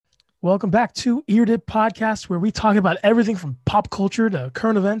Welcome back to Ear Dip Podcast, where we talk about everything from pop culture to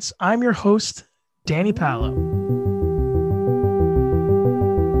current events. I'm your host, Danny Palo.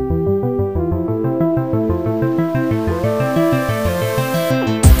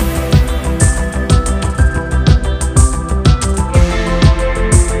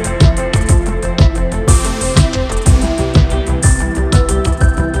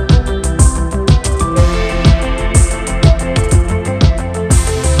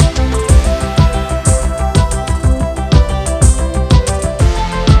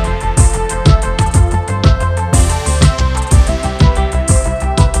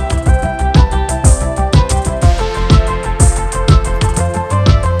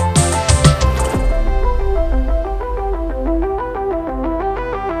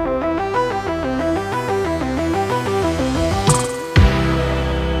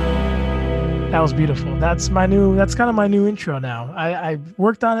 That was beautiful. That's kind of my new intro now. I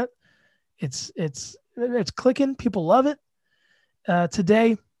worked on it. It's clicking. People love it.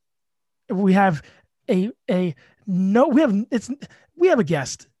 Today we have we have a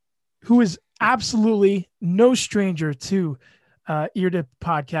guest who is absolutely no stranger to Ear Dip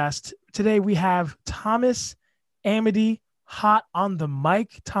Podcast. Today we have Thomas Amedee hot on the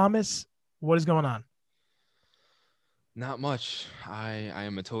mic. Thomas, what is going on? Not much. I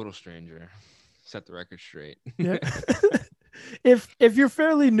am a total stranger. Set the record straight. Yeah. If you're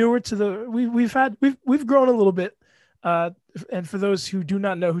fairly newer to the we've grown a little bit. And for those who do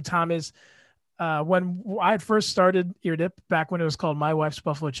not know who Tom is, when I had first started Ear Dip back when it was called My Wife's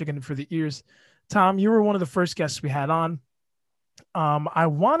Buffalo Chicken for the Ears, Tom, you were one of the first guests we had on. I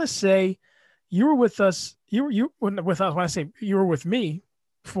want to say you were with us. You were with us when I say you were with me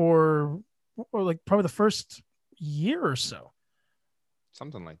for like probably the first year or so.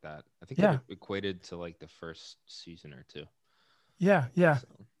 Something like that. I think it equated to like the first season or two. Yeah. So.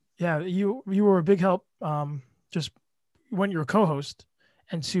 Yeah. You were a big help. Just when you're a co-host,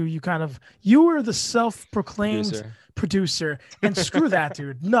 and two, you were the self-proclaimed producer. And screw that,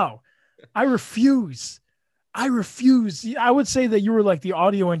 dude. No, I refuse. I would say that you were like the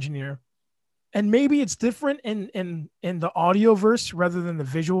audio engineer, and maybe it's different in the audio verse rather than the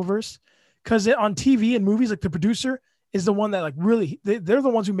visual verse, because on TV and movies, like the producer is the one that like really they're the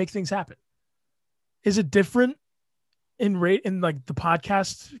ones who make things happen. Is it different in like the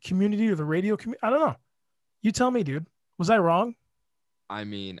podcast community or the radio community? I don't know. You tell me, dude. Was I wrong? I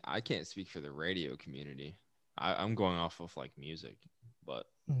mean, I can't speak for the radio community. I'm going off of like music, but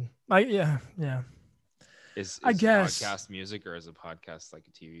yeah. Is I guess podcast music, or is a podcast like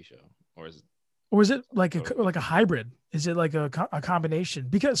a TV show, or is it like a hybrid? Is it like a combination?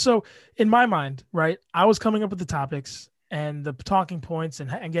 Because so in my mind, right, I was coming up with the topics and the talking points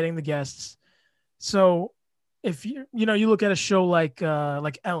and getting the guests. So if you look at a show like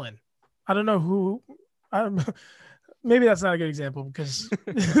Ellen, I don't know who. Maybe that's not a good example because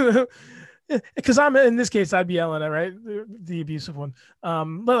I'm in this case I'd be Ellen, right? The abusive one.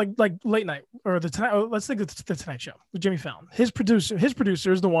 Like late night or the tonight. Let's think of the Tonight Show with Jimmy Fallon. His producer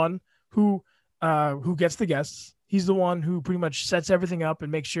is the one who gets the guests. He's the one who pretty much sets everything up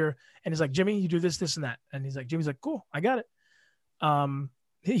and makes sure. And he's like, Jimmy, you do this, this, and that. And Jimmy's like, cool, I got it.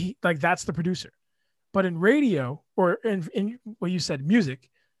 He like that's the producer. But in radio or in what you said, music,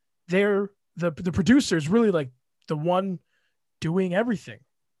 they're the producer is really like the one doing everything.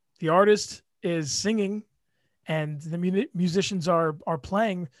 The artist is singing, and the musicians are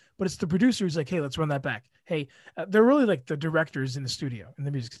playing, but it's the producer who's like, hey, let's run that back. Hey, they're really like the directors in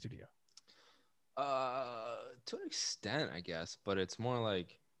the music studio. To an extent, I guess, but it's more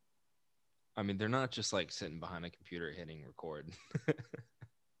like, I mean, they're not just like sitting behind a computer hitting record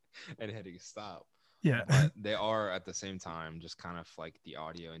and hitting stop. Yeah, but they are at the same time just kind of like the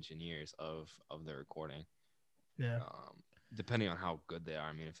audio engineers of the recording. Yeah. Depending on how good they are.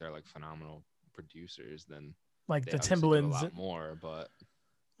 I mean, if they're like phenomenal producers, then like the Timbalands, a lot more. But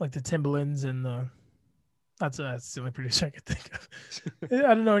like the Timbalands and that's the only producer I could think of.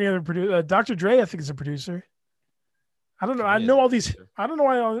 I don't know any other producer. Dr. Dre, I think, is a producer. I don't know. I know all these. I don't know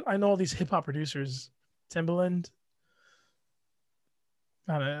why I know all these hip hop producers. Timbaland.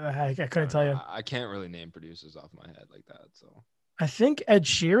 I couldn't tell you. I can't really name producers off my head like that. So I think Ed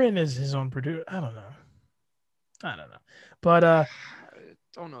Sheeran is his own producer. I don't know. But I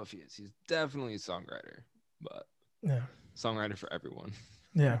don't know if he is. He's definitely a songwriter, but yeah, songwriter for everyone.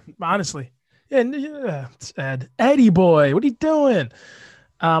 Yeah, honestly. And yeah, it's Eddie boy, what are you doing?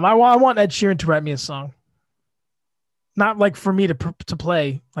 I want Ed Sheeran to write me a song. Not like for me to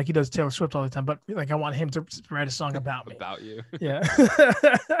play like he does Taylor Swift all the time, but like I want him to write a song about me. About you. Yeah.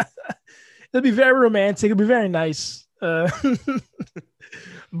 It'll be very romantic. It'll be very nice.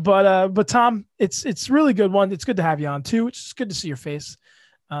 But Tom, it's really good one. It's good to have you on too. It's just good to see your face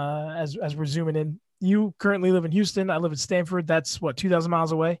as we're zooming in. You currently live in Houston. I live in Stanford. That's what 2,000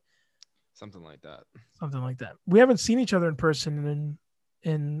 miles away, Something like that. something like that. We haven't seen each other in person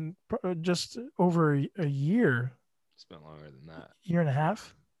in just over a year, It's been longer than that. year and a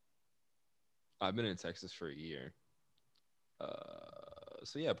half. I've been in Texas for a year.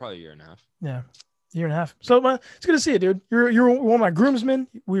 So yeah, probably a year and a half. Yeah, year and a half. So it's good to see you, dude. You're one of my groomsmen.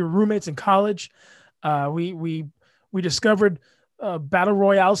 We were roommates in college. We discovered battle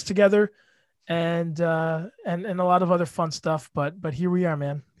royales together, and a lot of other fun stuff. But here we are,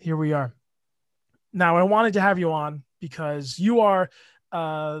 man. Here we are. Now I wanted to have you on because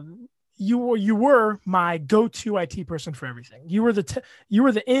uh, you were my go-to IT person for everything. You were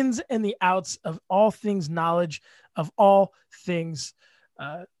the ins and the outs of all things knowledge, of all things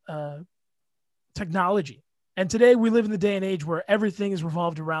uh, uh, technology. And today we live in the day and age where everything is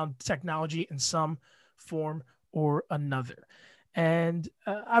revolved around technology in some form or another. And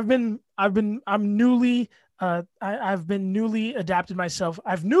I'm newly I've been newly adapted myself.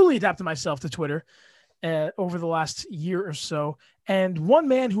 I've newly adapted myself to Twitter over the last year or so. And one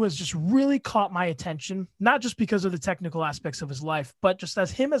man who has just really caught my attention, not just because of the technical aspects of his life, but just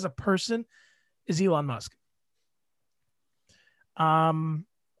as him as a person, is Elon Musk. Um,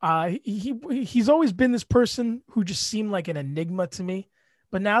 he's always been this person who just seemed like an enigma to me.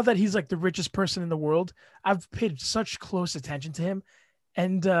 But now that he's like the richest person in the world, I've paid such close attention to him,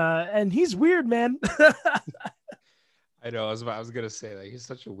 and he's weird, man. I know. I was gonna say like he's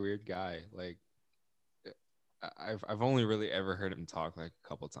such a weird guy. Like I've only really ever heard him talk like a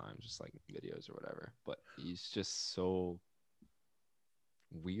couple times, just like videos or whatever. But he's just so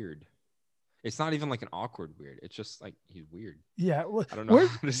weird. It's not even like an awkward weird. It's just like he's weird. Yeah, I don't know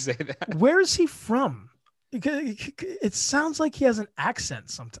how to say that. Where is he from? It sounds like he has an accent.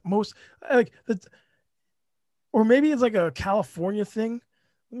 Sometimes most like the, or maybe it's like a California thing.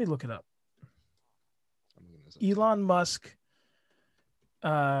 Let me look it up. Elon Musk,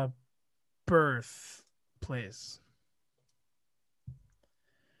 birthplace.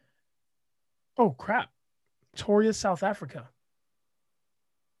 Oh crap, Victoria, South Africa.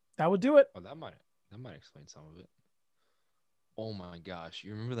 That would do it. Oh, that might explain some of it. Oh my gosh,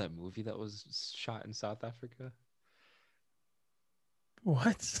 you remember that movie that was shot in South Africa?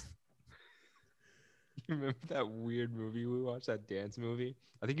 What? You remember that weird movie we watched, that dance movie?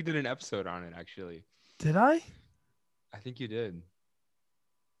 I think you did an episode on it, actually. Did I? I think you did.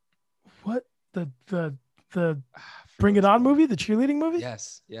 What the Bring It On movie, the cheerleading movie?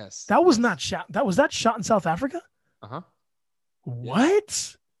 Yes. That was not shot. Was that shot in South Africa? Uh-huh.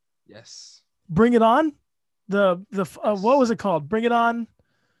 What? Yes. Bring It On? What was it called? Bring It On.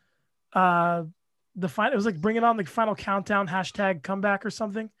 It was like Bring It On, the final countdown # comeback or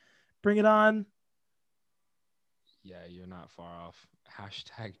something. Bring It On. Yeah, you're not far off.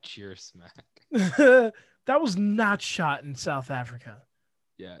 # cheer smack. That was not shot in South Africa.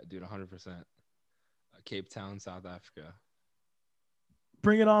 Yeah, dude, 100%. Cape Town, South Africa.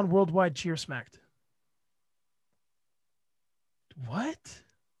 Bring It On, worldwide cheer smacked. What?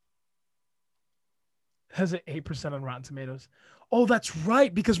 Has it 8% on Rotten Tomatoes? Oh, that's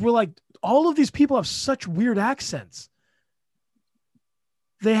right. Because we're like, all of these people have such weird accents.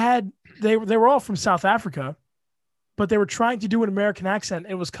 They were all from South Africa, but they were trying to do an American accent.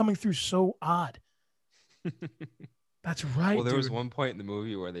 And it was coming through so odd. That's right. Well, there was one point in the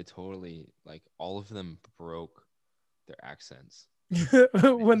movie where they totally, like, all of them broke their accents.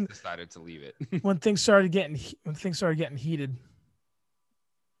 When decided to leave it. when things started getting heated.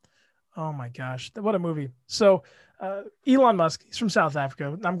 Oh my gosh, what a movie! So Elon Musk, he's from South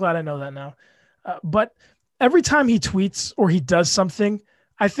Africa. I'm glad I know that now. But every time he tweets or he does something,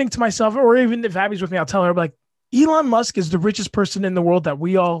 I think to myself, or even if Abby's with me, I'll tell her like, Elon Musk is the richest person in the world that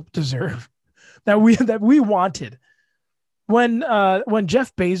we all deserve, that we wanted. When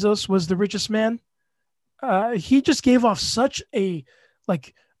Jeff Bezos was the richest man, he just gave off such a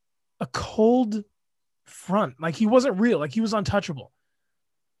cold front, like he wasn't real, like he was untouchable.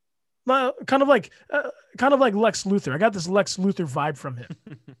 Kind of like Lex Luthor. I got this Lex Luthor vibe from him.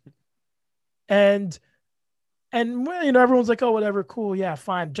 and everyone's like, oh, whatever, cool, yeah,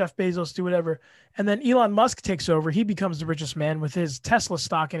 fine. Jeff Bezos, do whatever. And then Elon Musk takes over. He becomes the richest man with his Tesla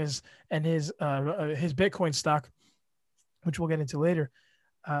stock and his Bitcoin stock, which we'll get into later.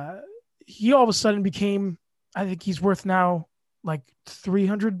 He all of a sudden became, I think he's worth now like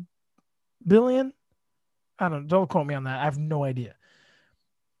 300 billion. I don't quote me on that. I have no idea.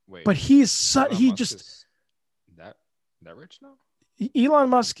 Wait, but he just that rich now? Elon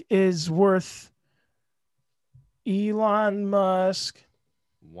Musk is worth. Elon Musk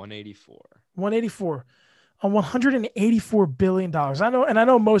 184. 184 on $184 billion. I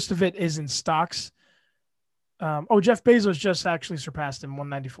know most of it is in stocks. Jeff Bezos just actually surpassed him,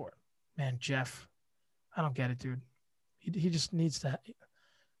 194. Man, Jeff, I don't get it, dude. He just needs to.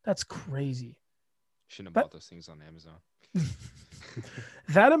 That's crazy. Shouldn't have bought those things on Amazon.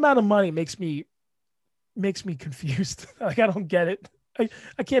 That amount of money makes me confused. Like, I don't get it. I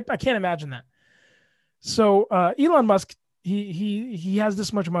can't imagine that. So Elon Musk, he has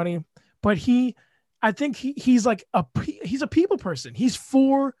this much money, but I think he's like he's a people person. He's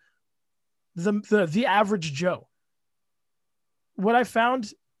for the average Joe. What I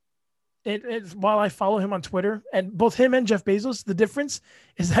found while I follow him on Twitter, and both him and Jeff Bezos, the difference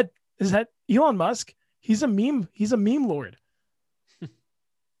is that Elon Musk, he's a meme lord.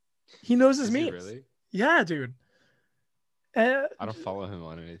 He knows his memes. Really? Yeah, dude. I don't follow him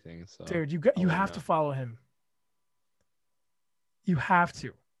on anything. So dude, you have to follow him. You have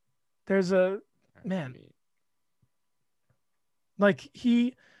to. There's a man. Like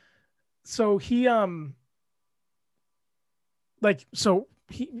he's Elon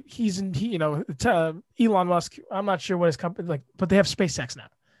Musk. I'm not sure what his company like, but they have SpaceX now,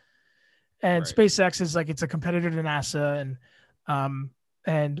 and right. SpaceX is like, it's a competitor to NASA,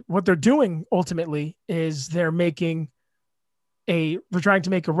 and what they're doing ultimately is they're trying to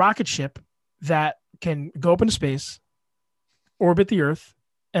make a rocket ship that can go up into space, orbit the Earth,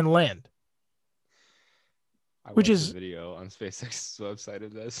 and land. Which is a video on SpaceX's website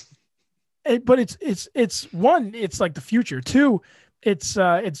of this. But it's like the future. Two, it's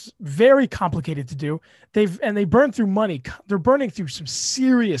very complicated to do. They burn through money. They're burning through some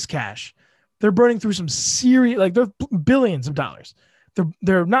serious cash. They're burning through some serious, like, they're billions of dollars.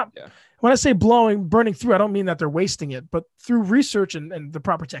 They're not. Yeah. When I say burning through, I don't mean that they're wasting it, but through research and the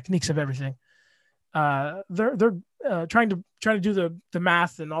proper techniques of everything. They're trying to do the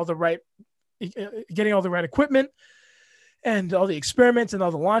math and all the right, getting all the right equipment and all the experiments and all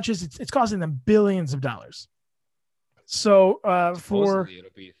the launches. It's costing them billions of dollars. So supposedly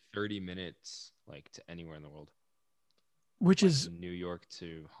it'll be 30 minutes, like, to anywhere in the world, which like is New York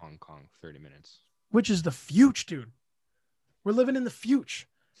to Hong Kong, 30 minutes, which is the future, dude. We're living in the future.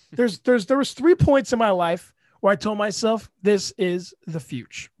 There was 3 points in my life where I told myself this is the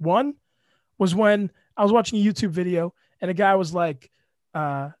future. One was when I was watching a YouTube video and a guy was like,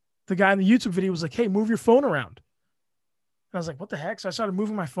 the guy in the YouTube video was like, "Hey, move your phone around." And I was like, "What the heck?" So I started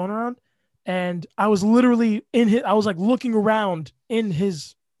moving my phone around, and I was literally I was like looking around in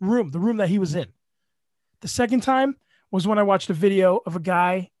his room, the room that he was in. The second time was when I watched a video of a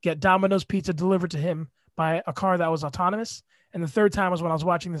guy get Domino's pizza delivered to him by a car that was autonomous. And the third time was when I was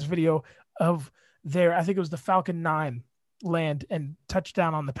watching this video of I think it was the Falcon 9 land and touch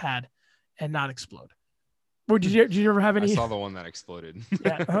down on the pad and not explode. Or did you ever have any? I saw the one that exploded.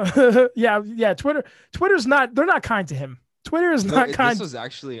 Yeah. Yeah. Twitter's not, they're not kind to him. Twitter is not kind. This was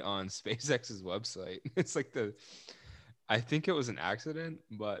actually on SpaceX's website. It's like I think it was an accident,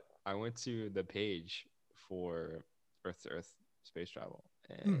 but I went to the page for Earth to Earth space travel,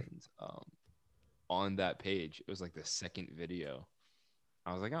 and on that page, it was like the second video.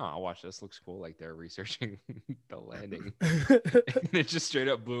 I was like, "Oh, I'll watch this. Looks cool." Like, they're researching the landing, and it just straight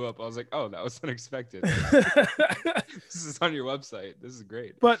up blew up. I was like, "Oh, that was unexpected." This is on your website. This is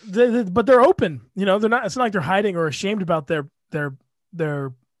great. But they're open. You know, they're not. It's not like they're hiding or ashamed about their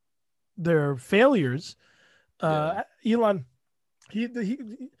failures. Yeah. Elon, he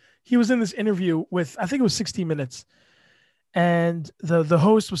was in this interview with, I think it was 60 Minutes. And the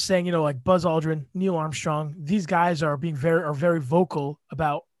host was saying, like Buzz Aldrin, Neil Armstrong, these guys are very vocal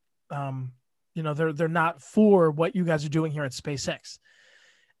about, they're not for what you guys are doing here at SpaceX.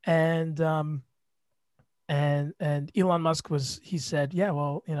 And Elon Musk he said, yeah,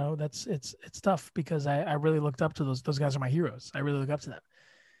 well, it's tough because I really looked up to those guys are my heroes. I really look up to them.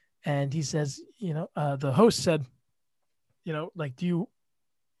 And he says, the host said, like,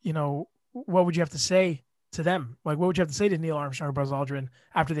 what would you have to say to them? Like, what would you have to say to Neil Armstrong or Buzz Aldrin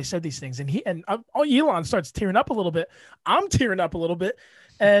after they said these things? And Elon starts tearing up a little bit. I'm tearing up a little bit.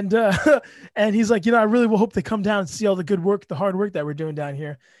 And he's like, I really will hope they come down and see all the good work, the hard work that we're doing down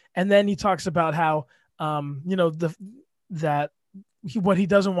here. And then he talks about how, what he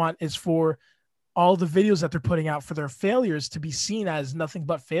doesn't want is for all the videos that they're putting out for their failures to be seen as nothing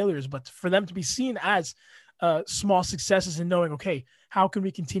but failures, but for them to be seen as small successes and knowing, okay, how can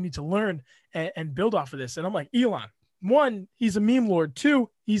we continue to learn and build off of this? And I'm like, Elon, one, he's a meme lord. Two,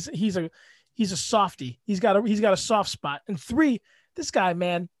 he's a softie. He's got a soft spot. And three, this guy,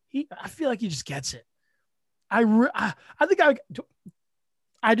 man, I feel like he just gets it. I think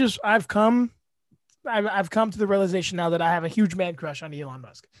I've come I've come to the realization now that I have a huge man crush on Elon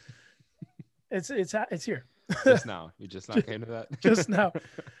Musk. It's here. Just now. You just not came to that? Just now.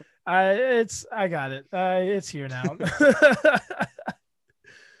 I got it. It's here now.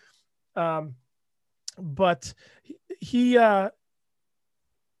 But he's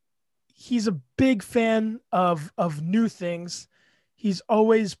a big fan of new things. He's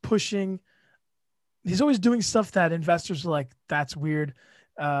always pushing. He's always doing stuff that investors are like, that's weird.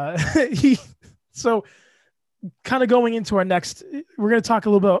 So kind of going into our next, we're going to talk a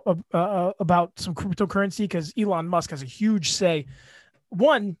little bit about some cryptocurrency because Elon Musk has a huge say.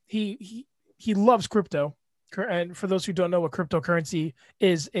 One, he loves crypto. And for those who don't know what cryptocurrency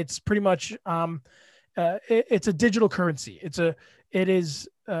is, it's pretty much it's a digital currency. It is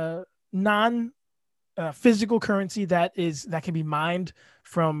non physical currency that can be mined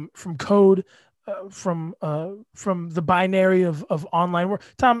from code, from the binary of online work.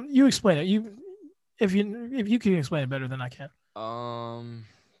 Tom, you explain it. If you can explain it better than I can. I'll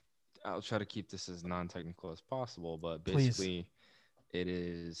try to keep this as non-technical as possible, but basically,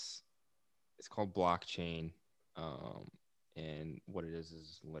 it's called blockchain. And what it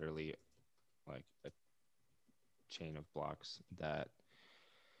is literally like a chain of blocks that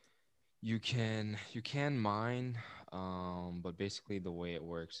you can mine, but basically the way it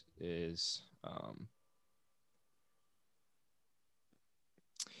works is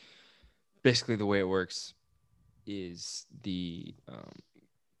the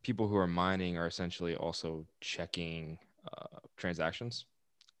people who are mining are essentially also checking transactions.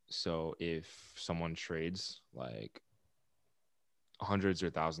 So if someone trades like hundreds or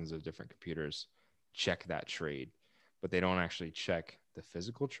thousands of different computers check that trade, but they don't actually check the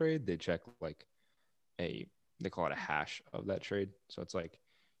physical trade. They check like they call it a hash of that trade. So it's like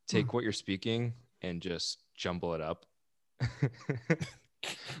take what you're speaking and just jumble it up.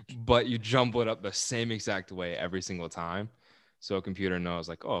 But you jumble it up the same exact way every single time. So a computer knows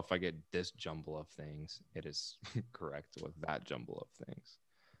like, oh, if I get this jumble of things, it is correct with that jumble of things.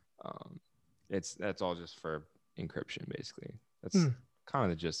 That's all just for encryption, basically. That's kind of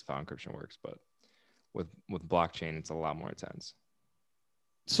the gist of how encryption works, but with blockchain, it's a lot more intense.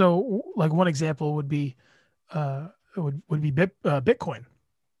 So, like one example would be, Bitcoin,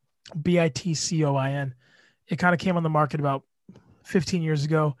 Bitcoin. It kind of came on the market about 15 years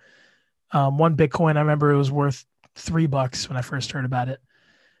ago. One Bitcoin, I remember it was worth $3 when I first heard about it,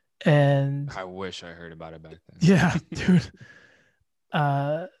 and I wish I heard about it back then. Yeah, dude.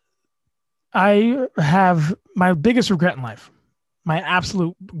 I have my biggest regret in life. My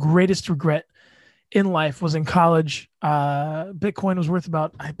absolute greatest regret in life was in college. Bitcoin was worth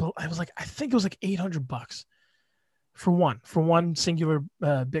about, I think it was like $800 for one singular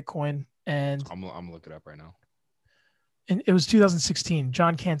Bitcoin. And I'm gonna look it up right now. And it was 2016.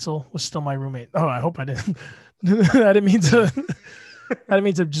 John Cancel was still my roommate. Oh, I hope I didn't. I didn't mean to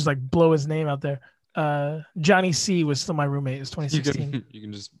just like blow his name out there. Johnny C was still my roommate. It was 2016. You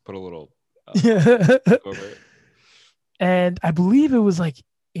can just put a little over it. And I believe it was like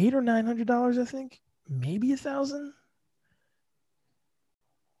 $800 or $900. I think maybe $1,000.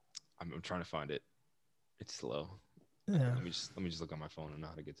 I'm trying to find it. It's slow. Yeah. Let me just look on my phone and know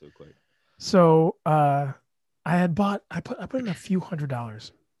how to get to it quick. So I put in a few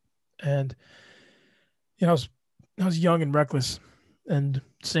 $100s, and I was young and reckless and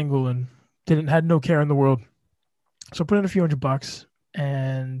single and had no care in the world. So I put in a few $100,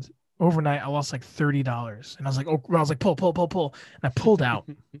 and overnight I lost like $30. And I was like, pull. And I pulled out.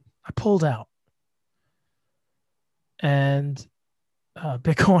 And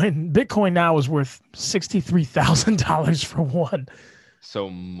Bitcoin now is worth $63,000 for one.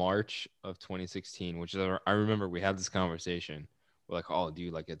 So March of 2016, which is, I remember we had this conversation. We're like, oh,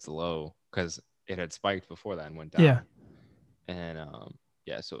 dude, like it's low because it had spiked before that and went down. Yeah. And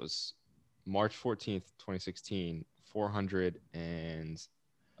so it was March 14th, 2016, $400 and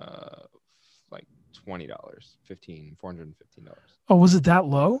like $20, $415. Oh, was it that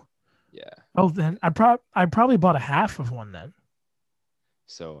low? Yeah. Oh, then I probably bought a half of one then.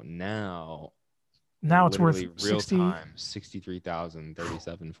 So now it's worth real time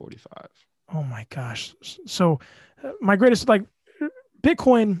 $63,037.45. Oh my gosh! So my greatest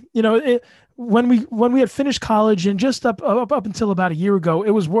Bitcoin, when we had finished college and just up until about a year ago,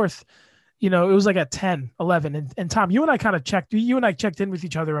 it was worth, it was like at 10, 11. And Tom, you and I checked in with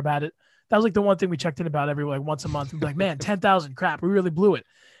each other about it. That was like the one thing we checked in about every once a month. We'd be like, man, 10,000, crap, we really blew it.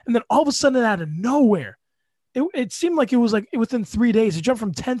 And then all of a sudden out of nowhere, it seemed like it was like within 3 days, it jumped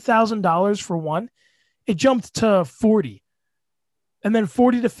from $10,000 for one. It jumped to 40 and then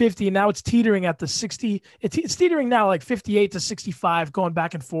 40 to 50. And now it's teetering at the 60. It's teetering now like 58 to 65, going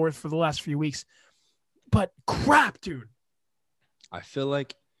back and forth for the last few weeks. but crap, dude. I feel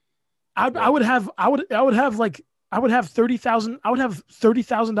like I would have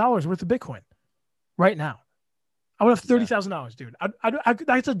 $30,000 worth of Bitcoin right now. I would have $30,000, dude.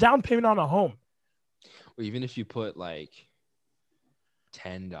 That's a down payment on a home. well, even if you put like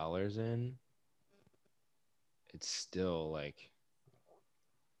 $10 in, it's still like,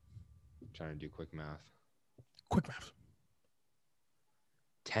 I'm trying to do quick math. Quick math.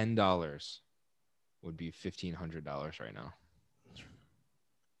 $10 would be $1,500 right now.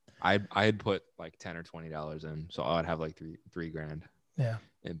 I'd put like $10 or $20 in, so I'd have like three grand. Yeah.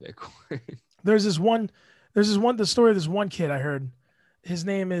 In Bitcoin. The story of this one kid I heard. His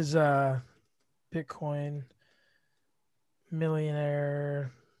name is Bitcoin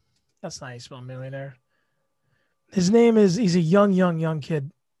millionaire. That's not how you spell millionaire. He's a young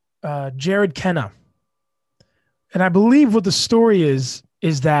kid, Jared Kenna. And I believe what the story is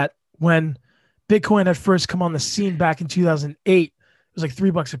that when Bitcoin had first come on the scene back in 2008, it was like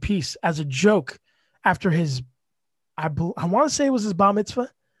 $3 a piece as a joke after his, I want to say it was his bar mitzvah.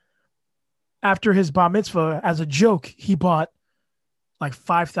 After his bar mitzvah, as a joke, he bought like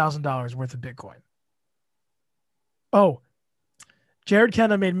 $5,000 worth of Bitcoin. Oh, Jared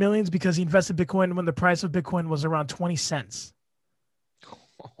Kenna made millions because he invested Bitcoin when the price of Bitcoin was around 20 cents.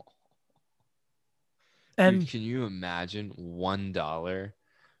 And dude, can you imagine $1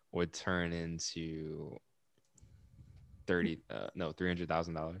 would turn into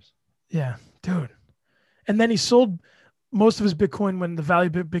 $300,000? Yeah, dude. And then he sold most of his Bitcoin when the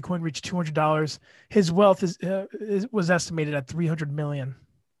value of Bitcoin reached $200. His wealth was estimated at 300 million.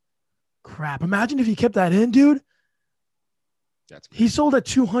 Crap! Imagine if he kept that in, dude. That's crazy. He sold at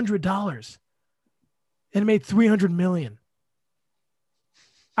 $200 and made 300 million.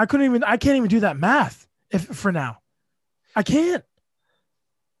 I can't even do that math for now. I can't.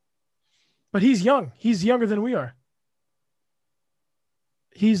 But he's young. He's younger than we are.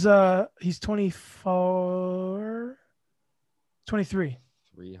 He's 24, 23.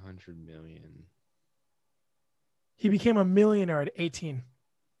 300 million. He became a millionaire at 18.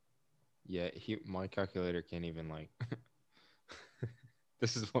 Yeah, my calculator can't even like.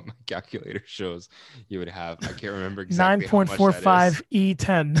 This is what my calculator shows you would have. I can't remember exactly 9.45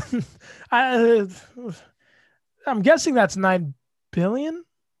 E10. I'm guessing that's 9 billion.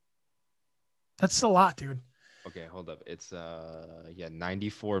 That's a lot, dude. Okay, hold up. It's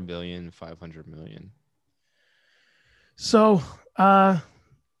 94,500,000,000. So I've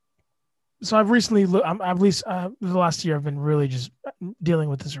recently, at least the last year, I've been really just dealing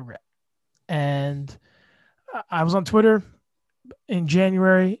with this regret. And I was on Twitter in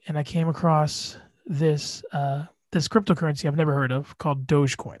January, and I came across this cryptocurrency I've never heard of called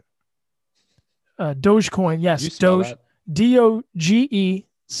Dogecoin. Dogecoin, yes, Doge, DOGECOIN,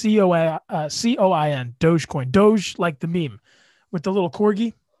 Dogecoin. Doge, like the meme with the little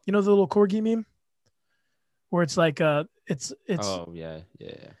corgi. You know the little corgi meme, where it's like it's. Oh yeah.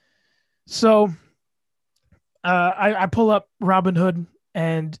 So, I pull up Robinhood,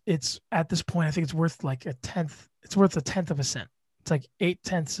 and it's at this point I think it's worth like a tenth. It's worth a tenth of a cent. It's like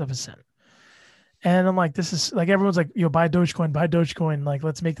 0.8 of a cent. And I'm like, this is like, everyone's like, buy Dogecoin. Like,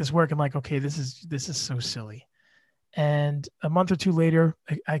 let's make this work. I'm like, okay, this is so silly. And a month or two later,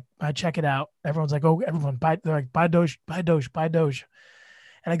 I check it out. Everyone's like, oh, everyone buy. They're like, buy Doge. And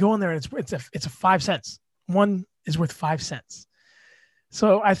I go in there, and it's a 5 cents. One is worth 5 cents.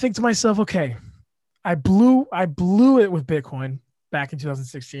 So I think to myself, okay, I blew it with Bitcoin back in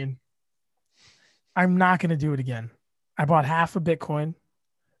 2016. I'm not going to do it again. I bought half a Bitcoin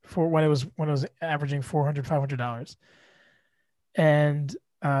for when it was averaging $400, $500. And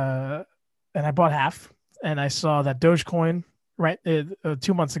I bought half, and I saw that Dogecoin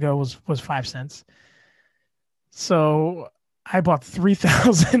 2 months ago was 5 cents. So I bought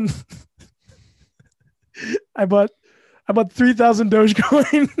 3,000. I bought 3,000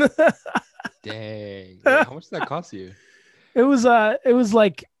 Dogecoin. Dang. Wait, how much did that cost you? It was a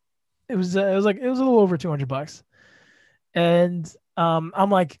little over $200. And I'm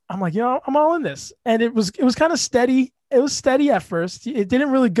like, I'm all in this. And it was kind of steady. It was steady at first. It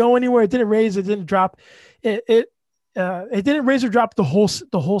didn't really go anywhere. It didn't raise. It didn't drop. It didn't raise or drop the whole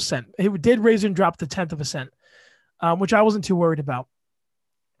cent. It did raise and drop the tenth of a cent, which I wasn't too worried about.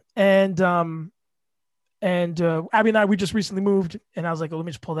 And Abby and I, we just recently moved, and I was like, let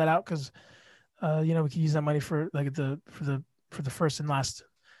me just pull that out because we could use that money for like for the first and last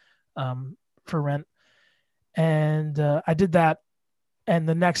for rent. And I did that, and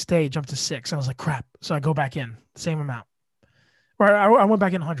the next day it jumped to 6. I was like, crap. So I go back in same amount, or I went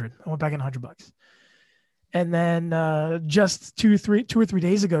back in 100. I went back in $100. And then just 2 or 3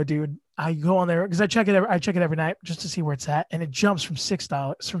 days ago, dude, I go on there because I check it. I check it every night just to see where it's at, and it jumps from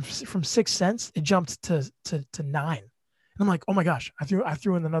 $6 from 6 cents. It jumped to 9, and I'm like, oh my gosh! I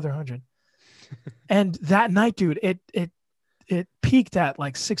threw in another 100, and that night, dude, it peaked at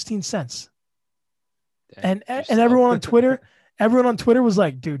like 16 cents, and everyone on Twitter was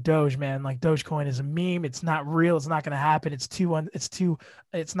like, dude, Doge, man, like Dogecoin is a meme. It's not real. It's not going to happen. It's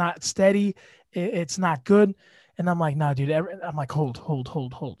not steady. It's not good. And I'm like, nah, dude. I'm like,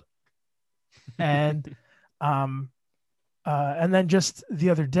 hold. And, and then just the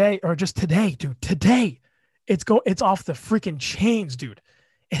other day, or just today, dude, it's off the freaking chains, dude.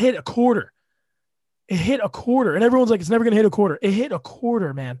 It hit a quarter. And everyone's like, it's never going to hit a quarter. It hit a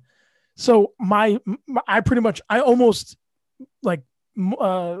quarter, man. So I almost like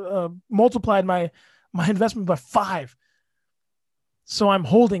multiplied my investment by 5. So I'm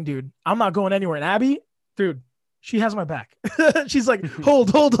holding, dude. I'm not going anywhere. And Abby, dude, she has my back. She's like,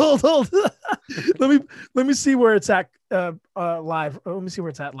 hold. let me see where it's at live. Let me see where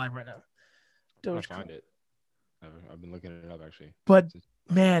it's at live right now. Don't find it. I've been looking it up actually. But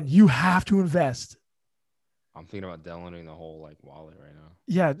man, you have to invest. I'm thinking about downloading the whole like wallet right now.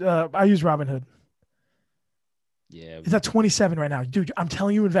 Yeah, I use Robinhood. Yeah, it's at 27 right now, dude. I'm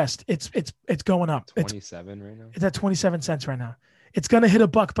telling you, invest. It's going up. 27 right now. It's at 27 cents right now. It's gonna hit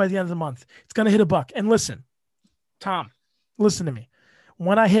 $1 by the end of the month. It's gonna hit $1. And listen, Tom, listen to me.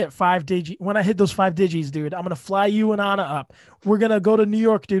 When I hit those 5 digis, dude, I'm gonna fly you and Anna up. We're gonna go to New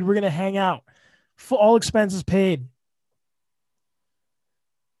York, dude. We're gonna hang out. For all expenses paid.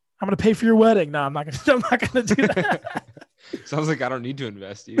 I'm gonna pay for your wedding. No, I'm not gonna do that. Sounds like I don't need to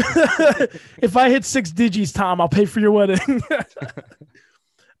invest. Either. If I hit 6 digis, Tom, I'll pay for your wedding.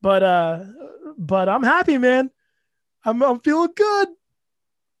 But I'm happy, man. I'm feeling good.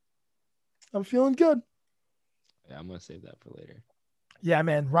 I'm feeling good. Yeah, I'm gonna save that for later. Yeah,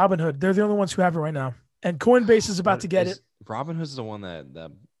 man. Robinhood, they're the only ones who have it right now, and Coinbase is about to get it. Robinhood's the one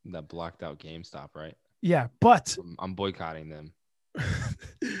that blocked out GameStop, right? Yeah, but I'm boycotting them.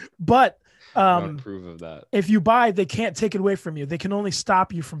 But I don't approve of that. If you buy, they can't take it away from you. They can only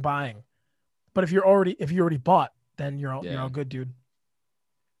stop you from buying. But if you already bought, then you're all good, dude.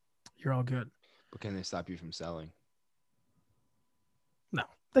 You're all good. But can they stop you from selling? No,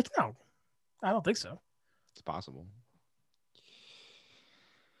 I don't think so. It's possible.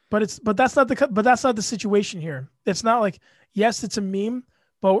 But that's not the situation here. It's not like, yes, it's a meme,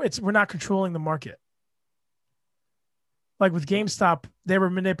 but we're not controlling the market. Like with GameStop, they were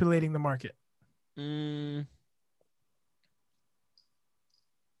manipulating the market.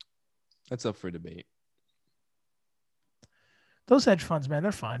 That's up for debate. Those hedge funds, man,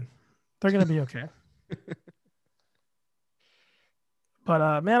 they're fine. They're gonna be okay.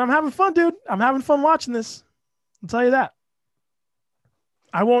 But man, I'm having fun, dude. I'm having fun watching this. I'll tell you that.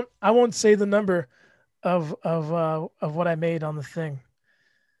 I won't say the number of what I made on the thing,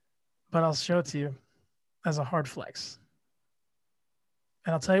 but I'll show it to you as a hard flex.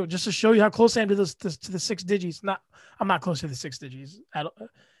 And I'll tell you, just to show you how close I am to the 6 digits. I'm not close to the 6 digits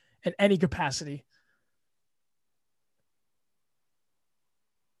in any capacity.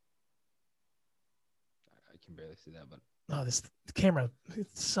 I can barely see that, but this camera,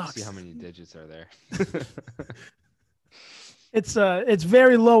 it sucks. See how many digits are there? It's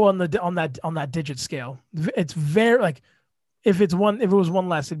very low on that digit scale. It's very like if it was one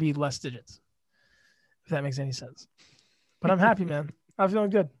less, it'd be less digits. If that makes any sense. But I'm happy, man. I'm feeling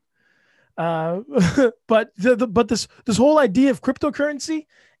good. But this whole idea of cryptocurrency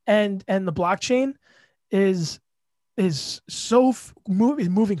and the blockchain is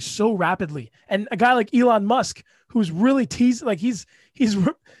moving so rapidly. And a guy like Elon Musk, who's really teasing, like he's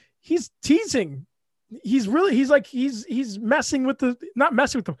teasing. He's messing with the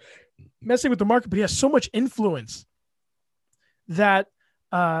market, but he has so much influence that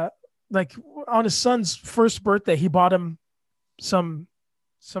like on his son's first birthday, he bought him some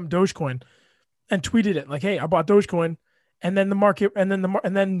Dogecoin and tweeted it like, "Hey, I bought Dogecoin," and then the market, and then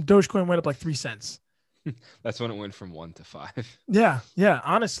Dogecoin went up like 3 cents. That's when it went from 1 to 5. Yeah,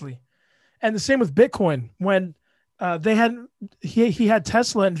 honestly, and the same with Bitcoin when he had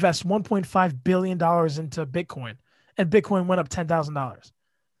Tesla invest $1.5 billion into Bitcoin, and Bitcoin went up $10,000.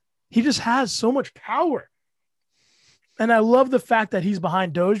 He just has so much power. And I love the fact that he's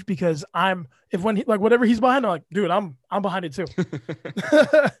behind Doge because whatever he's behind, I'm like, dude, I'm behind it too.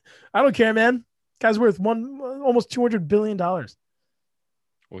 I don't care, man. Guy's worth almost $200 billion. Well,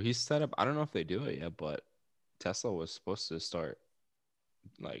 he's set up. I don't know if they do it yet, but Tesla was supposed to start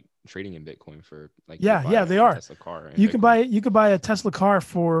like trading in Bitcoin for like they are. Tesla car. You can buy a Tesla car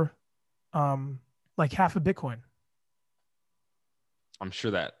for like half a Bitcoin. I'm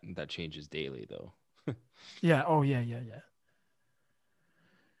sure that changes daily though. Yeah. Oh yeah, yeah, yeah.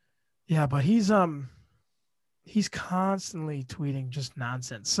 Yeah, but he's constantly tweeting just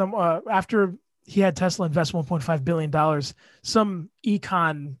nonsense. Some after he had Tesla invest $1.5 billion, some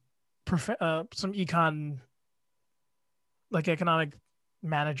some econ like economic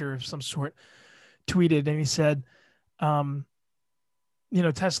manager of some sort tweeted and he said, um,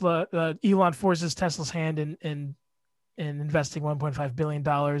 Tesla, Elon forces Tesla's hand in investing $1.5 billion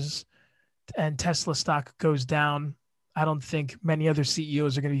and Tesla stock goes down. I don't think many other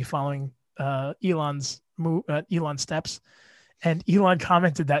CEOs are going to be following Elon steps. And Elon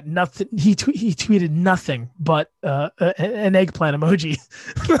commented that nothing. He tweeted nothing but an eggplant emoji.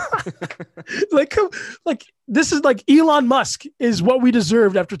 like this is like Elon Musk is what we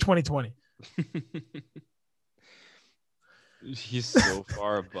deserved after 2020. He's so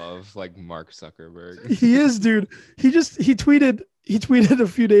far above like Mark Zuckerberg. He is, dude. He tweeted a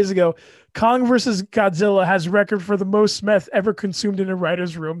few days ago, Kong versus Godzilla has record for the most meth ever consumed in a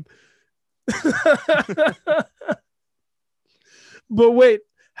writer's room. But wait,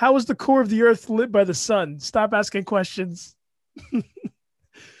 how is the core of the earth lit by the sun? Stop asking questions.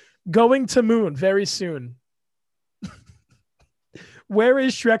 Going to moon very soon. Where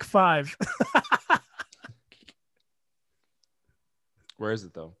is Shrek 5? Where is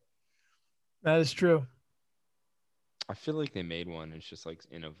it though? That is true. I feel like they made one. It's just like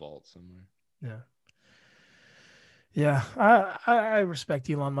in a vault somewhere. Yeah. Yeah. I respect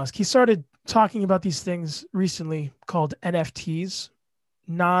Elon Musk. He started talking about these things recently called NFTs,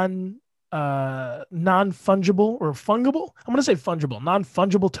 non-fungible or fungible. I'm going to say fungible,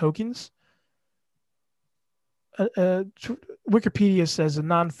 non-fungible tokens. Wikipedia says a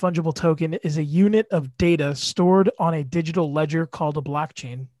non-fungible token is a unit of data stored on a digital ledger called a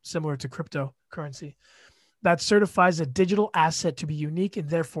blockchain, similar to cryptocurrency, that certifies a digital asset to be unique and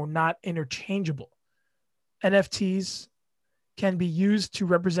therefore not interchangeable. NFTs can be used to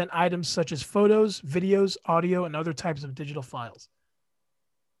represent items such as photos, videos, audio, and other types of digital files.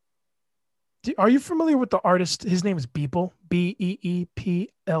 Are you familiar with the artist? His name is Beeple, Beeple.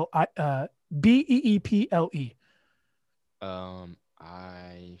 Beeple.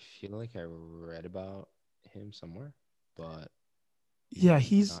 I feel like I read about him somewhere, but yeah,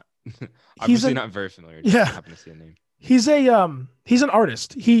 he's obviously not very familiar. Just happen to see a name. He's an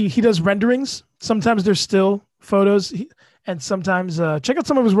artist. He does renderings. Sometimes there's still photos, and sometimes check out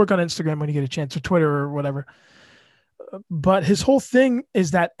some of his work on Instagram when you get a chance, or Twitter or whatever. But his whole thing is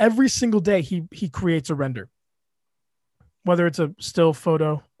that every single day he creates a render, whether it's a still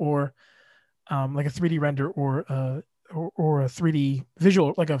photo or like a 3D render or a 3D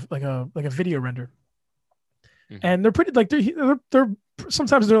visual, like a video render. Mm-hmm. And they're pretty, like they're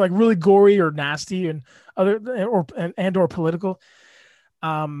sometimes they're like really gory or nasty and or political.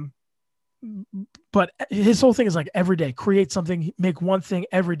 But his whole thing is like every day create something, make one thing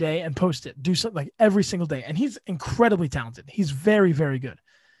every day and post it, do something like every single day. And he's incredibly talented. He's very, very good.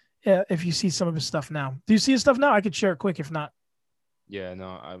 If you see some of his stuff now, do you see his stuff now? I could share it quick. If not, yeah,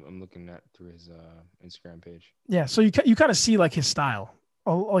 no, I'm looking at through his Instagram page. Yeah, so you kind of see like his style,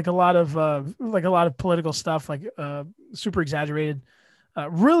 like a lot of political stuff, like super exaggerated,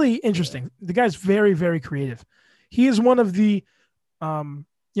 really interesting. The guy's very, very creative. He is one of the,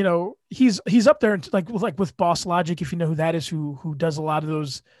 he's up there like with Boss Logic, if you know who that is, who does a lot of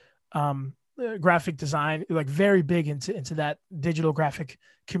those graphic design, like very big into that digital graphic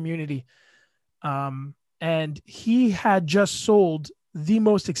community. And he had just sold the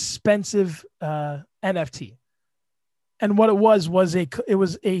most expensive NFT, and what it was a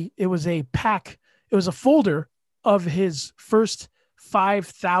pack. It was a folder of his first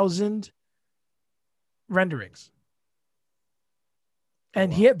 5,000 renderings,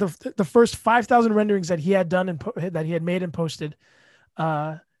 and he had the first 5,000 renderings that he had done that he had made and posted,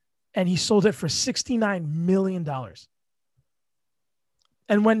 and he sold it for $69 million.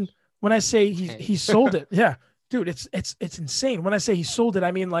 And when I say he sold it, yeah. Dude, it's insane. When I say he sold it,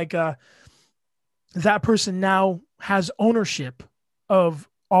 I mean like that person now has ownership of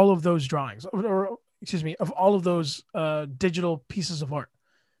all of those drawings, or excuse me, of all of those digital pieces of art.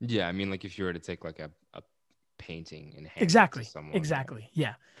 Yeah, I mean, like if you were to take like a painting and hand exactly, it to someone, exactly,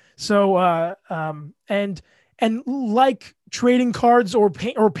 yeah. So and like trading cards or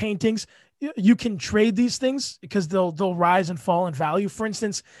paintings, you can trade these things because they'll rise and fall in value. For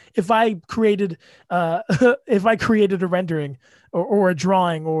instance, if I created a rendering or a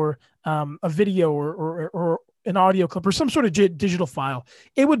drawing or a video or an audio clip or some sort of digital file,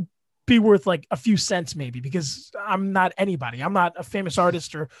 it would be worth like a few cents maybe, because I'm not anybody. I'm not a famous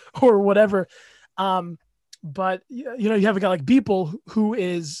artist or whatever. But you have a guy like Beeple, who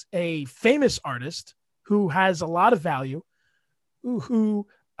is a famous artist who has a lot of value, who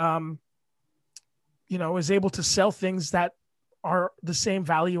is able to sell things that are the same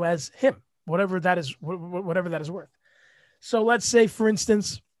value as him, whatever that is worth. So let's say, for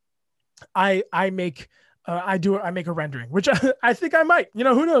instance, I make a rendering, which I think I might.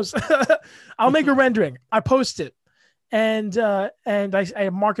 Who knows? I'll make a rendering. I post it, and I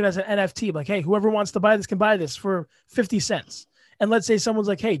mark it as an NFT. Like, hey, whoever wants to buy this can buy this for 50 cents. And let's say someone's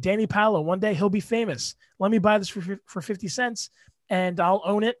like, hey, Danny Paolo, one day he'll be famous. Let me buy this for 50 cents, and I'll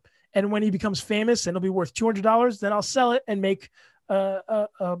own it. And when he becomes famous and it'll be worth $200, then I'll sell it and make a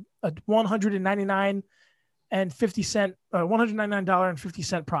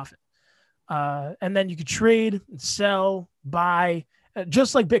 $199.50 profit. And then you could trade and sell, buy,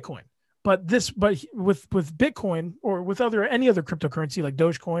 just like Bitcoin. But with Bitcoin or with any other cryptocurrency like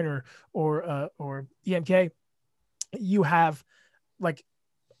Dogecoin or EMK, you have like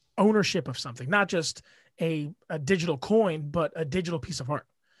ownership of something, not just a digital coin, but a digital piece of art.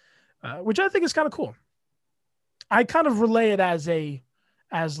 Which I think is kind of cool. I kind of relay it as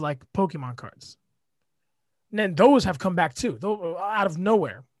like Pokemon cards. And then those have come back too, though, out of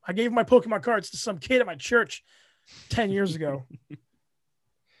nowhere. I gave my Pokemon cards to some kid at my church 10 years ago.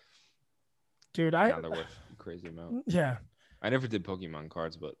 Dude, Now they're worth a crazy amount. Yeah. I never did Pokemon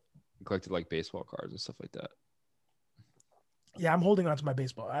cards, but I collected like baseball cards and stuff like that. Yeah, I'm holding on to my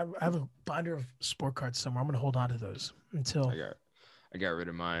baseball. I have a binder of sport cards somewhere. I'm going to hold on to those until I got rid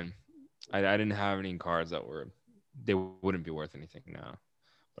of mine. I didn't have any cards that wouldn't be worth anything now.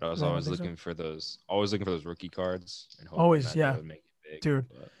 But I was always looking for those rookie cards. And always, yeah. Would make it big, dude.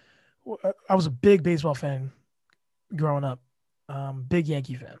 But I was a big baseball fan growing up, big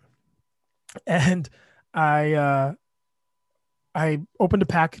Yankee fan. And I opened a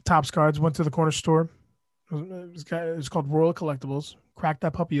pack of Topps cards, went to the corner store. It was called Royal Collectibles. Cracked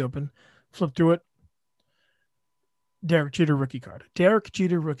that puppy open, flipped through it. Derek Jeter rookie card.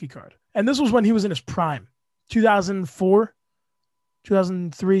 And this was when he was in his prime. 2004,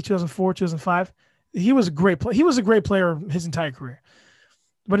 2003, 2004, 2005. He was a great player. He was a great player his entire career.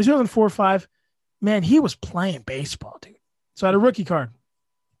 But in 2004, 5, man, he was playing baseball, dude. So I had a rookie card.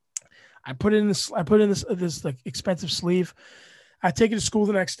 I put it in this like expensive sleeve. I take it to school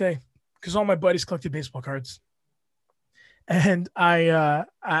the next day because all my buddies collected baseball cards. And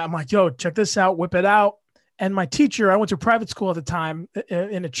I'm like, yo, check this out, whip it out. And my teacher, I went to private school at the time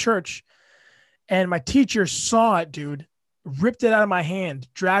in a church, and my teacher saw it, dude, ripped it out of my hand,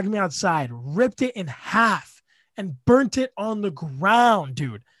 dragged me outside, ripped it in half, and burnt it on the ground,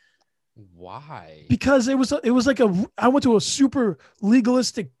 dude. Why? Because it was like I went to a super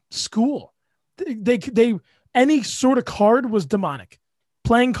legalistic school. They any sort of card was demonic.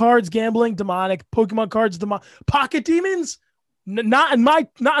 Playing cards, gambling, demonic. Pokemon cards, demonic. Pocket demons, not in my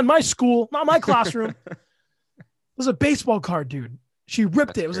school, not my classroom. It was a baseball card, dude. She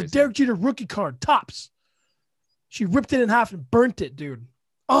ripped it. It was crazy. A Derek Jeter rookie card, Topps. She ripped it in half and burnt it, dude.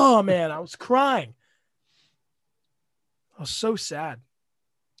 Oh, man, I was crying. I was so sad.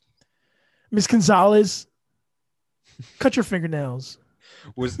 Miss Gonzalez, cut your fingernails.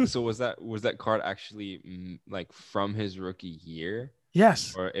 Was that card actually like from his rookie year?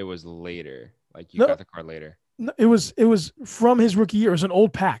 Yes. Or it was later? Like you got the card later? No, it was from his rookie year. It was an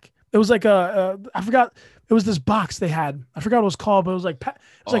old pack. It was like I forgot. It was this box they had. I forgot what it was called, but it was like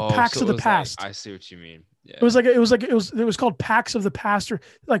packs of the past. I see what you mean. Yeah. It was called packs of the past, or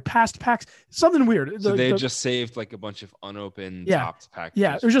like past packs. Something weird. So they just saved like a bunch of unopened Topps packs.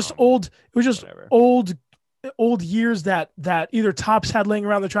 Yeah, it was just old. It was just old years that either Topps had laying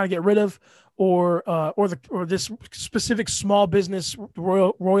around they're trying to get rid of, or this specific small business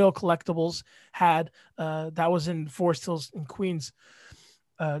Royal Collectibles had that was in Forest Hills in Queens,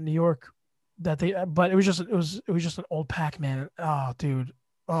 New York. But it was just an old pack, man. Oh, dude.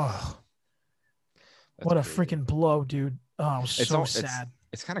 Oh, that's what crazy. A freaking blow, dude. Oh, I was so sad.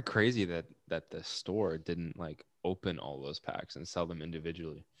 It's kind of crazy that the store didn't like open all those packs and sell them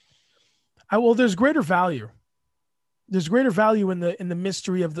individually. Well, there's greater value. There's greater value in the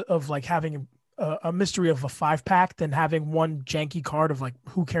mystery of like having a mystery of a 5-pack than having one janky card of like,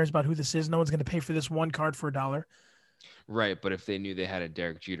 who cares about who this is? No one's going to pay for this one card for $1. Right, but if they knew they had a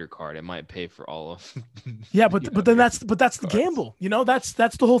Derek Jeter card, it might pay for all of. Yeah, but that's the gamble. You know, that's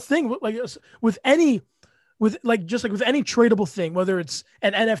the whole thing. Like with any tradable thing, whether it's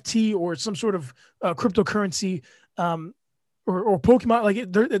an NFT or some sort of cryptocurrency, or Pokemon,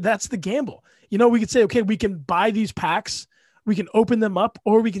 like that's the gamble. You know, we could say, okay, we can buy these packs, we can open them up,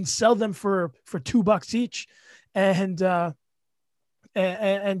 or we can sell them for $2 each, and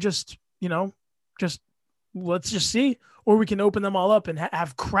just let's just see, or we can open them all up and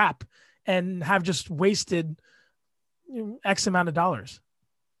have crap and have just wasted X amount of dollars.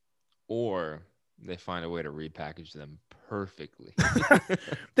 Or they find a way to repackage them perfectly.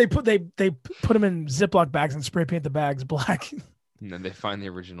 They put them in Ziploc bags and spray paint the bags black. And then they find the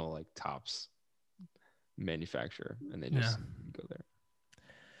original like Topps manufacturer and they just go there.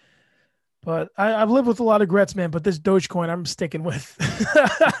 But I've lived with a lot of regrets, man. But this Dogecoin, I'm sticking with.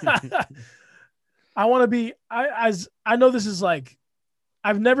 I want to be. I know this is like,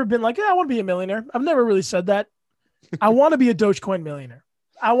 I've never been like, I want to be a millionaire. I've never really said that. I want to be a Dogecoin millionaire.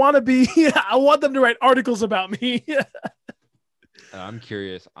 I want to be. I want them to write articles about me. I'm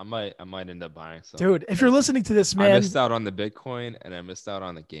curious. I might end up buying some. Dude, if you're listening to this, man, I missed out on the Bitcoin and I missed out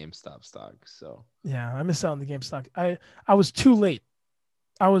on the GameStop stock. So yeah, I missed out on the GameStop. I was too late.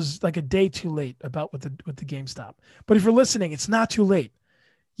 I was like a day too late with the GameStop. But if you're listening, it's not too late.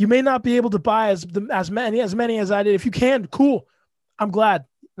 You may not be able to buy as many as I did. If you can, cool. I'm glad.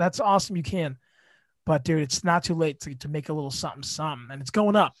 That's awesome. You can. But dude, it's not too late to make a little something, and it's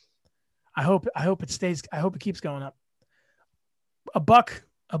going up. I hope it stays. I hope it keeps going up. A buck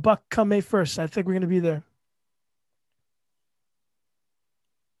come May 1st. I think we're going to be there.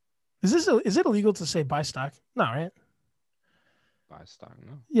 Is it illegal to say buy stock? No, right? Buy stock,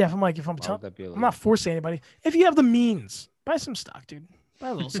 no. Yeah, I'm not forcing anybody. If you have the means, buy some stock, dude. Buy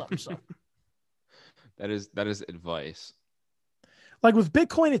a little something, something. That is advice. Like with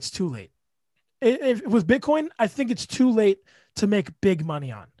Bitcoin, it's too late. With Bitcoin, I think it's too late to make big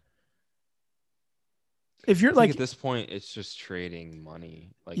money on. If you're like at this point, it's just trading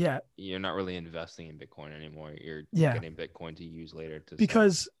money. Like you're not really investing in Bitcoin anymore. You're getting Bitcoin to use later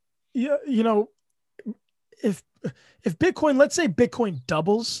because if Bitcoin, let's say Bitcoin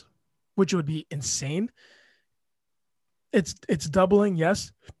doubles, which would be insane. It's doubling,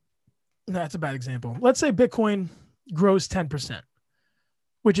 yes. No, that's a bad example. Let's say Bitcoin grows 10%,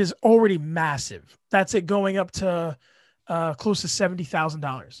 which is already massive. That's it going up to close to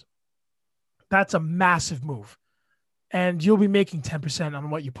 $70,000. That's a massive move. And you'll be making 10% on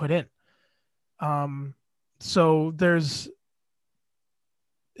what you put in. So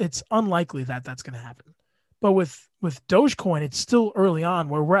it's unlikely that that's going to happen. But with Dogecoin, it's still early on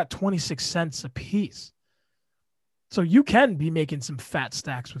where we're at 26 cents a piece. So you can be making some fat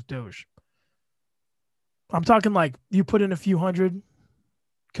stacks with Doge. I'm talking like you put in a few hundred,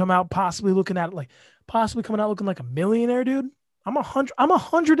 come out possibly coming out looking like a millionaire, dude. I'm a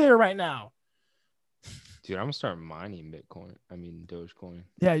hundredaire right now. Dude, I'm gonna start mining Dogecoin.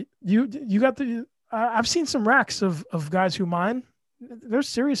 Yeah, you got the. I've seen some racks of guys who mine. They're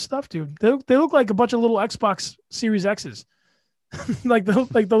serious stuff, dude. They look like a bunch of little Xbox Series X's, like the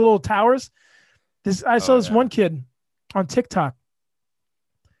little towers. I saw this one kid on TikTok.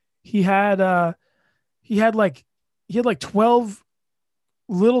 He had like 12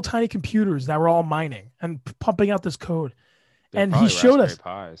 little tiny computers that were all mining and pumping out this code. And he showed us.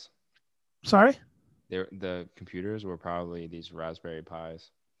 Pis. Sorry? The computers were probably these Raspberry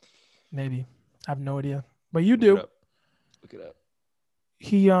Pis. Maybe. I have no idea. But you do. Look it up.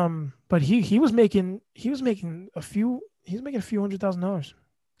 But he was making a few $100,000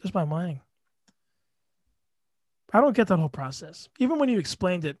 just by mining. I don't get that whole process. Even when you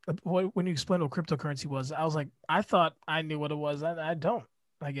explained it, what cryptocurrency was, I was like, I thought I knew what it was. I don't,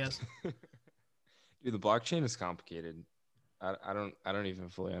 I guess. Dude, the blockchain is complicated. I don't even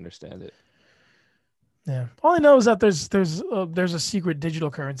fully understand it. Yeah. All I know is that there's a secret digital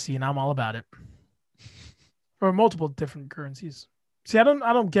currency, and I'm all about it. Or multiple different currencies. See, I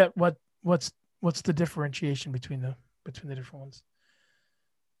don't get what's the differentiation between the different ones.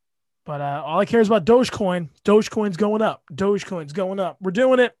 But all I care is about Dogecoin. Dogecoin's going up. Dogecoin's going up. We're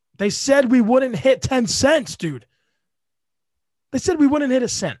doing it. They said we wouldn't hit 10 cents, dude. They said we wouldn't hit a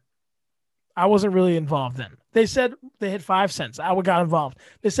cent. I wasn't really involved then. They said they hit 5 cents. I got involved.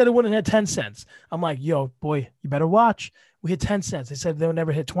 They said it wouldn't hit 10 cents. I'm like, yo, boy, you better watch. We hit 10 cents. They said they would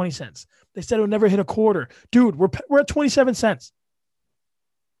never hit 20 cents. They said it would never hit a quarter. Dude, we're at 27 cents.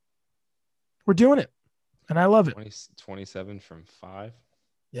 We're doing it. And I love it. 27 from 5?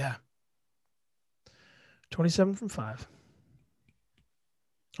 Yeah. 27 from 5.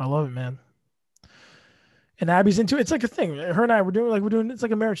 I love it, man. And Abby's into it. It's like a thing. Her and I, we're doing it's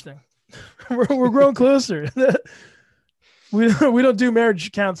like a marriage thing. we're growing closer. we don't do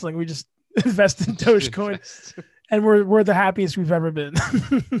marriage counseling. We just invest in Dogecoin. And we're the happiest we've ever been.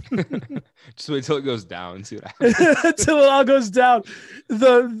 Just wait till it goes down. See what happens. Until it all goes down.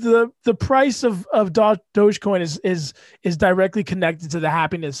 The price of Dogecoin is directly connected to the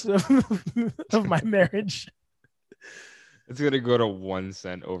happiness of my marriage. It's gonna go to 1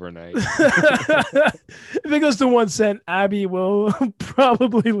 cent overnight. If it goes to 1 cent, Abby will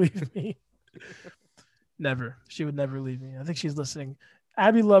probably leave me. Never. She would never leave me. I think she's listening.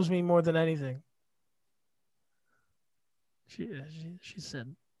 Abby loves me more than anything. She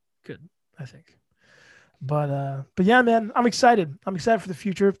said good, I think. But yeah, man, I'm excited. I'm excited for the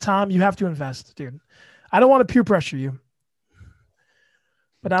future. Tom, you have to invest, dude. I don't want to peer pressure you,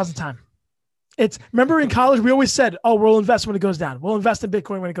 but now's the time. Remember in college we always said, "Oh, we'll invest when it goes down. We'll invest in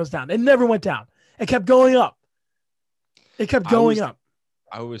Bitcoin when it goes down." It never went down. It kept going up. It kept going up.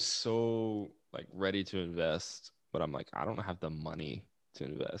 I was so like ready to invest, but I'm like, I don't have the money to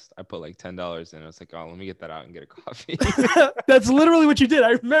invest. I put like $10 in. I was like, oh, let me get that out and get a coffee. That's literally what you did.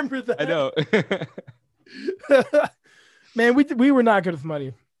 I remember that. I know. Man, we were not good with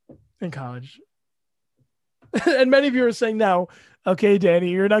money in college. And many of you are saying now, okay, Danny,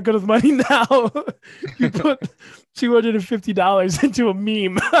 you're not good with money now. You put $250 into a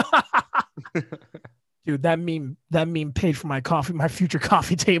meme. Dude, that meme paid for my future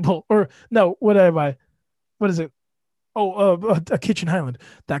coffee table. Or no, what did I buy? What is it? Oh, a kitchen island.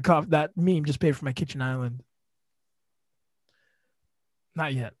 That meme just paid for my kitchen island.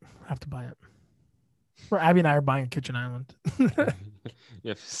 Not yet. I have to buy it. Or Abby and I are buying a kitchen island. You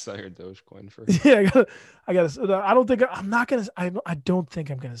have to sell your Dogecoin first. Yeah, I gotta. I don't think I'm not gonna. I don't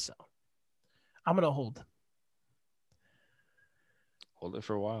think I'm gonna sell. I'm gonna hold. Hold it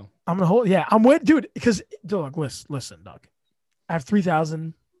for a while. I'm gonna hold. Yeah, I'm waiting, dude. Because dog, listen, dog. I have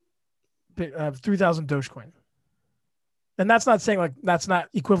 3,000. I have 3,000 Dogecoin, and that's not saying like that's not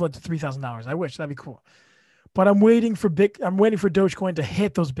equivalent to $3,000. I wish that'd be cool, but I'm waiting for Dogecoin to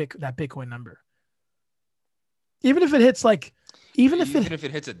hit that Bitcoin number. Even if it hits like, even if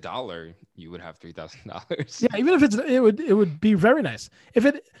it hits $1, you would have $3,000. Yeah, even if it would be very nice. If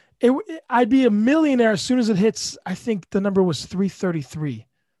I'd be a millionaire as soon as it hits. I think the number was 333.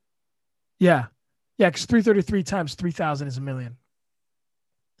 Yeah, because 333 times 3,000 is a million.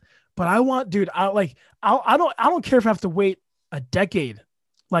 But I want, dude. I don't care if I have to wait a decade,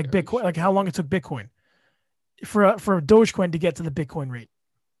 like Bitcoin, like how long it took Bitcoin for Dogecoin to get to the Bitcoin rate.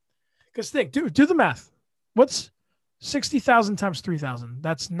 Because do the math. What's 60,000 times 3,000?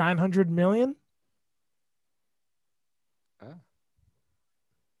 That's 900 million.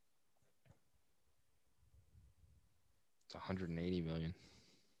 It's 180 million.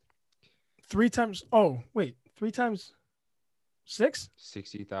 3 times. Oh, wait. 3 times 6?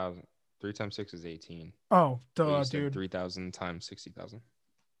 60,000. 3 times 6 is 18. Oh, dude. 3,000 times 60,000.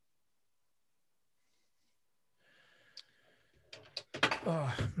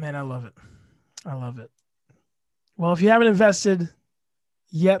 Oh, man, I love it. I love it. Well, if you haven't invested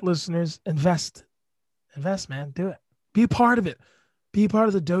yet, listeners, invest, man. Do it. Be a part of it. Be a part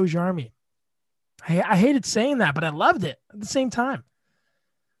of the Doge army. I hated saying that, but I loved it at the same time.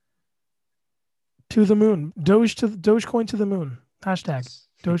 To the moon. Dogecoin to the moon. Hashtag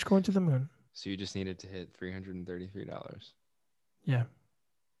Dogecoin to the moon. So you just needed to hit $333. Yeah.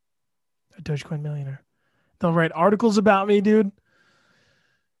 A Dogecoin millionaire. They'll write articles about me, dude.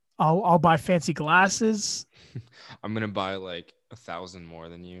 I'll buy fancy glasses. I'm gonna buy like 1,000 more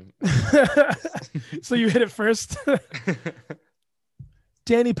than you. So you hit it first.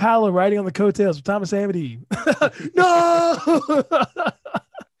 Danny Paolo riding on the coattails of Thomas Amedee. No.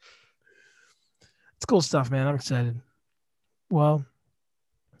 It's cool stuff, man. I'm excited. Well,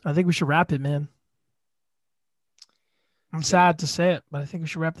 I think we should wrap it, man. I'm sad to say it, but I think we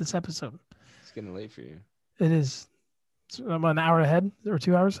should wrap this episode. It's getting late for you. It is. I'm an hour ahead or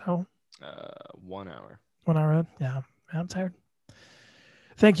 2 hours. How? 1 hour. 1 hour ahead. Yeah, I'm tired.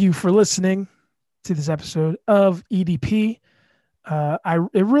 Thank you for listening to this episode of EDP.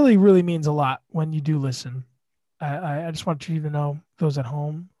 It really, really means a lot when you do listen. I just want you to know, those at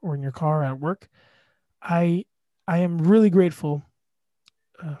home or in your car or at work, I am really grateful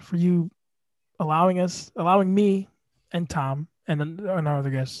for you allowing me and Tom and our other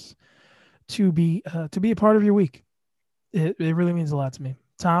guests to be a part of your week. It really means a lot to me.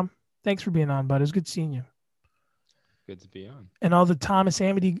 Tom, thanks for being on, bud. It was good seeing you. Good to be on. And all the Thomas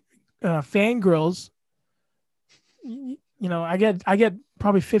Amedee fangirls, you know, I get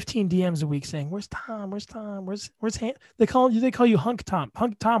probably 15 DMs a week saying, "Where's Tom? Where's Tom? Where's They call you Hunky Tom,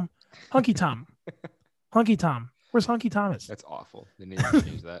 Hunky Tom, Hunky Tom. Where's Hunky Thomas?" That's awful. They need to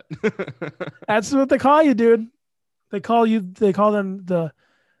change that. That's what they call you, dude. They call them the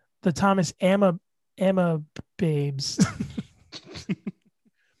Thomas Amma babes.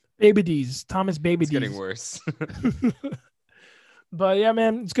 Babydees. Thomas Babydees. It's getting worse. But yeah,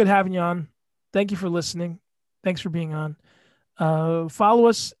 man, it's good having you on. Thank you for listening. Thanks for being on. Follow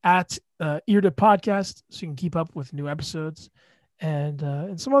us at Eardip Podcast, so you can keep up with new episodes and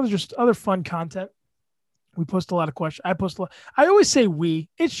some other just other fun content. We post a lot of questions. I post a lot. I always say we.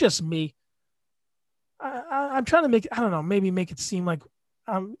 It's just me. I'm trying to make, I don't know, maybe make it seem like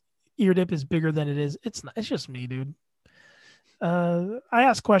Eardip is bigger than it is. It's not. It's just me, dude. I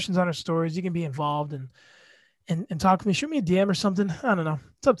ask questions on our stories. You can be involved and talk to me. Shoot me a DM or something. I don't know.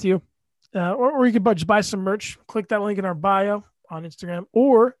 It's up to you. Or you could just buy some merch. Click that link in our bio on Instagram,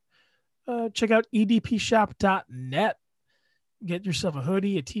 or check out edpshop.net. Get yourself a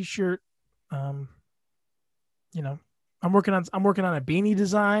hoodie, a t-shirt. You know, I'm working on a beanie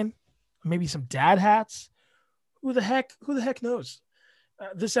design, maybe some dad hats. Who the heck knows?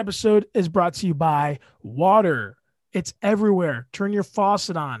 This episode is brought to you by water. It's everywhere. Turn your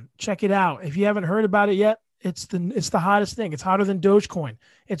faucet on. Check it out. If you haven't heard about it yet, it's the hottest thing. It's hotter than Dogecoin.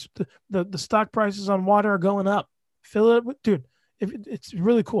 It's the stock prices on water are going up. Fill it with, dude. It's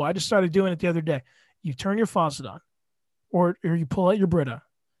really cool. I just started doing it the other day. You turn your faucet on, or you pull out your Brita.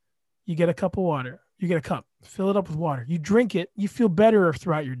 You get a cup of water. You get a cup. Fill it up with water. You drink it. You feel better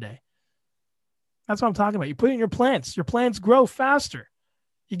throughout your day. That's what I'm talking about. You put it in your plants. Your plants grow faster.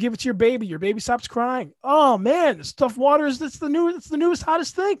 You give it to your baby. Your baby stops crying. Oh man, stuff water it's the newest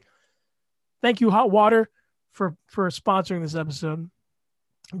hottest thing. Thank you, Hot Water, for sponsoring this episode.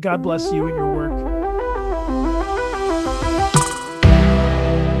 God bless you and your work.